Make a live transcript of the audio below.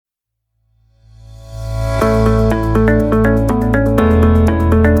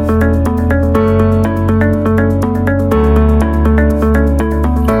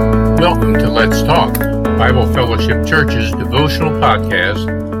Fellowship Church's devotional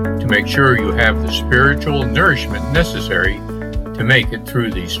podcast to make sure you have the spiritual nourishment necessary to make it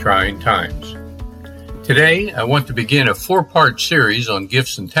through these trying times. Today, I want to begin a 4-part series on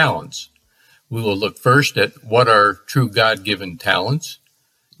gifts and talents. We will look first at what are true God-given talents.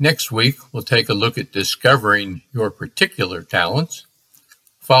 Next week, we'll take a look at discovering your particular talents,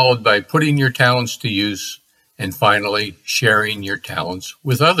 followed by putting your talents to use, and finally, sharing your talents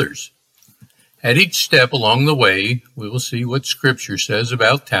with others. At each step along the way, we will see what Scripture says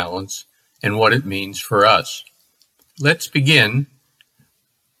about talents and what it means for us. Let's begin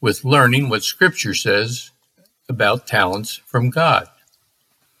with learning what Scripture says about talents from God.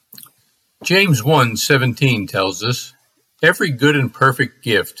 James 1:17 tells us, "Every good and perfect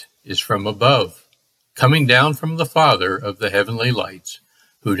gift is from above, coming down from the Father of the heavenly lights,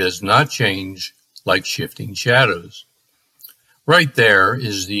 who does not change like shifting shadows." Right there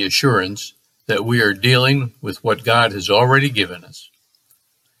is the assurance that we are dealing with what God has already given us.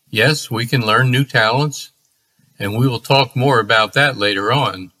 Yes, we can learn new talents, and we will talk more about that later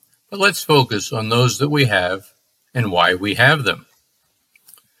on, but let's focus on those that we have and why we have them.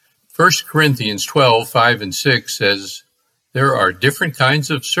 1 Corinthians 12:5 and 6 says, "There are different kinds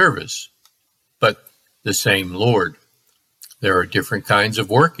of service, but the same Lord. There are different kinds of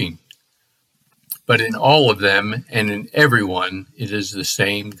working, but in all of them and in everyone, it is the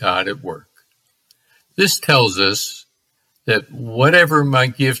same God at work." This tells us that whatever my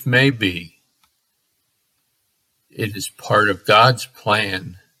gift may be, it is part of God's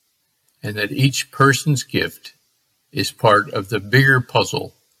plan, and that each person's gift is part of the bigger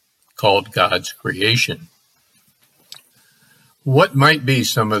puzzle called God's creation. What might be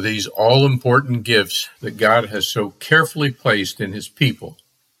some of these all-important gifts that God has so carefully placed in His people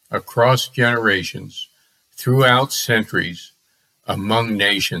across generations, throughout centuries, among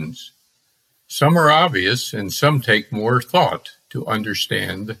nations? Some are obvious, and some take more thought to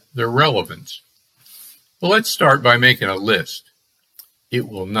understand their relevance. Well, let's start by making a list. It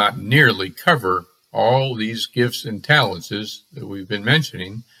will not nearly cover all these gifts and talents that we've been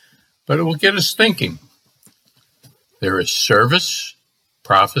mentioning, but it will get us thinking. There is service,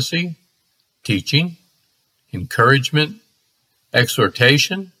 prophecy, teaching, encouragement,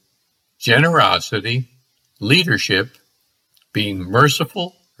 exhortation, generosity, leadership, being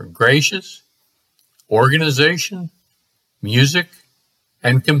merciful or gracious, organization, music,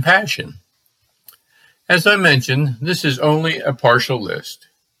 and compassion. As I mentioned, this is only a partial list.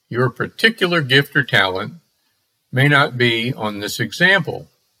 Your particular gift or talent may not be on this example,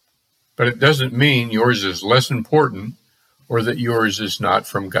 but it doesn't mean yours is less important or that yours is not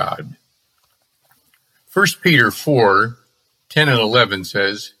from God. 1 Peter 4:10 and 11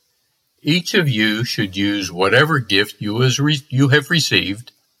 says, "Each of you should use whatever gift you have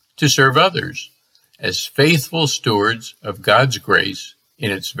received to serve others, as faithful stewards of God's grace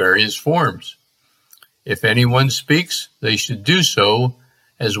in its various forms. If anyone speaks, they should do so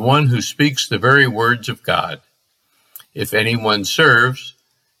as one who speaks the very words of God. If anyone serves,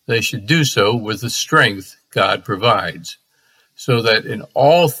 they should do so with the strength God provides, so that in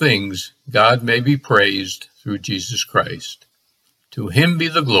all things God may be praised through Jesus Christ. To Him be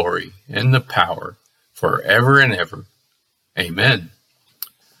the glory and the power forever and ever. Amen."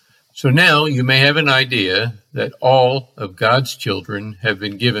 So now you may have an idea that all of God's children have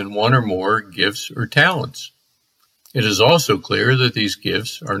been given one or more gifts or talents. It is also clear that these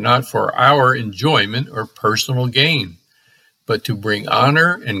gifts are not for our enjoyment or personal gain, but to bring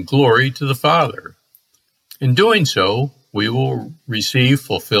honor and glory to the Father. In doing so, we will receive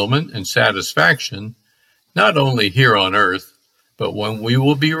fulfillment and satisfaction, not only here on earth, but when we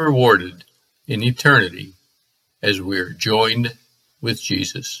will be rewarded in eternity as we are joined with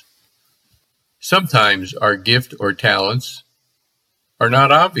Jesus. Sometimes our gift or talents are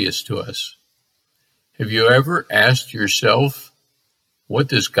not obvious to us. Have you ever asked yourself, what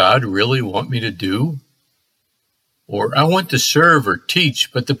does God really want me to do? Or, I want to serve or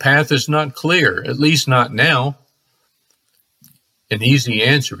teach, but the path is not clear, at least not now. An easy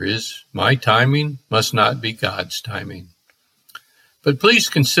answer is, my timing must not be God's timing. But please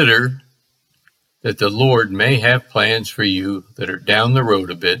consider that the Lord may have plans for you that are down the road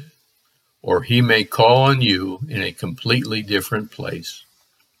a bit, or He may call on you in a completely different place.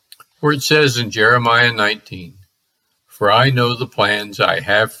 For it says in Jeremiah 19, "For I know the plans I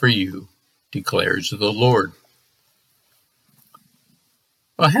have for you, declares the Lord."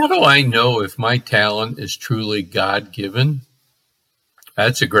 Well, how do I know if my talent is truly God-given?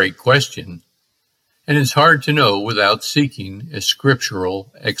 That's a great question, and it's hard to know without seeking a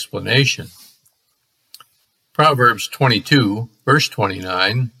scriptural explanation. Proverbs 22, verse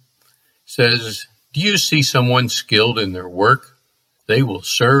 29, says, Do you see someone skilled in their work? They will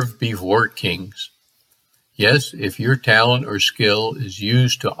serve before kings. Yes, if your talent or skill is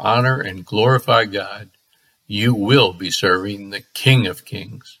used to honor and glorify God, you will be serving the King of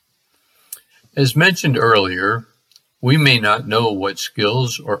Kings. As mentioned earlier, we may not know what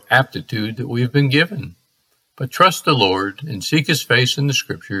skills or aptitude that we've been given, but trust the Lord and seek His face in the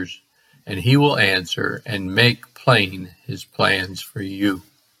Scriptures, and He will answer and make plain His plans for you.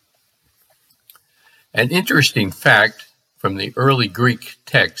 An interesting fact from the early Greek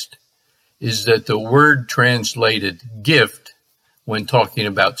text is that the word translated gift, when talking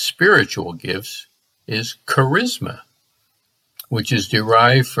about spiritual gifts, is charisma, which is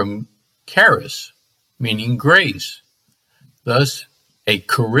derived from charis, meaning grace. Thus, a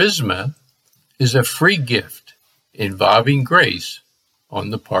charisma is a free gift involving grace on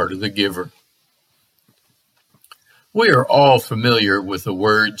the part of the giver. We are all familiar with the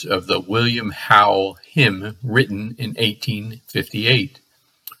words of the William Howe hymn written in 1858.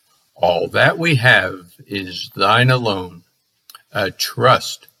 All that we have is thine alone, a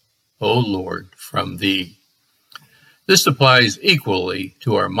trust, O Lord, from thee. This applies equally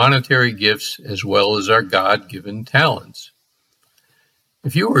to our monetary gifts as well as our God-given talents.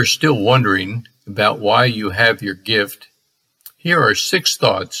 If you are still wondering about why you have your gift, here are 6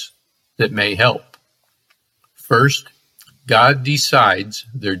 thoughts that may help. First, God decides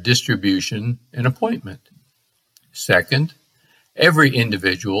their distribution and appointment. Second, every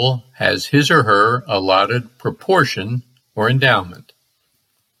individual has his or her allotted proportion or endowment.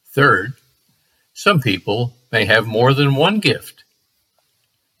 Third, some people may have more than one gift.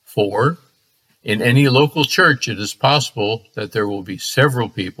 4, in any local church it is possible that there will be several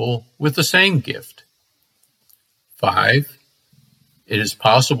people with the same gift. 5, it is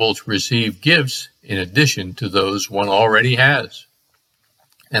possible to receive gifts in addition to those one already has.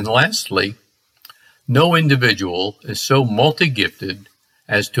 And lastly, no individual is so multi-gifted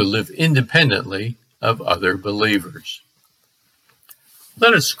as to live independently of other believers.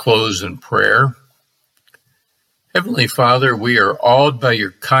 Let us close in prayer. Heavenly Father, we are awed by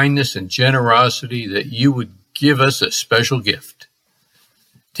your kindness and generosity that you would give us a special gift.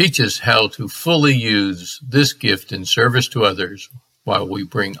 Teach us how to fully use this gift in service to others while we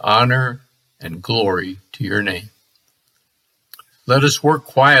bring honor and glory to your name. Let us work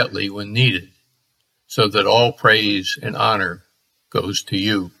quietly when needed, so that all praise and honor goes to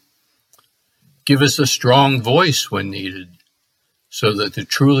you. Give us a strong voice when needed, so that the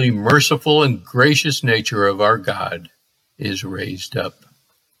truly merciful and gracious nature of our God is raised up.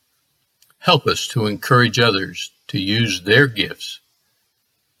 Help us to encourage others to use their gifts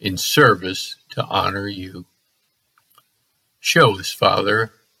in service to honor you. Show us,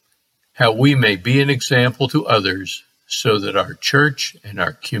 Father, how we may be an example to others so that our church and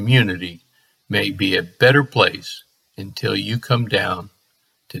our community may be a better place until you come down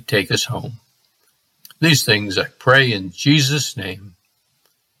to take us home. These things I pray in Jesus' name.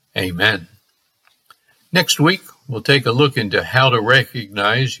 Amen. Next week, we'll take a look into how to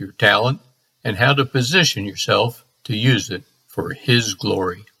recognize your talent and how to position yourself to use it for His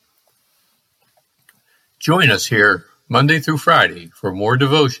glory. Join us here Monday through Friday for more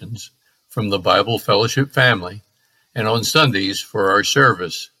devotions from the Bible Fellowship family, and on Sundays for our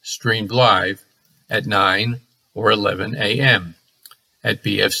service streamed live at 9 or 11 a.m. at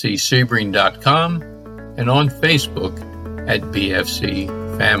bfcsebring.com and on Facebook at BFC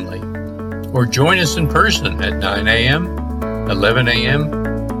Family. Or join us in person at 9 a.m., 11 a.m.,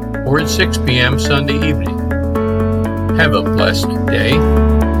 or at 6 p.m. Sunday evening. Have a blessed day.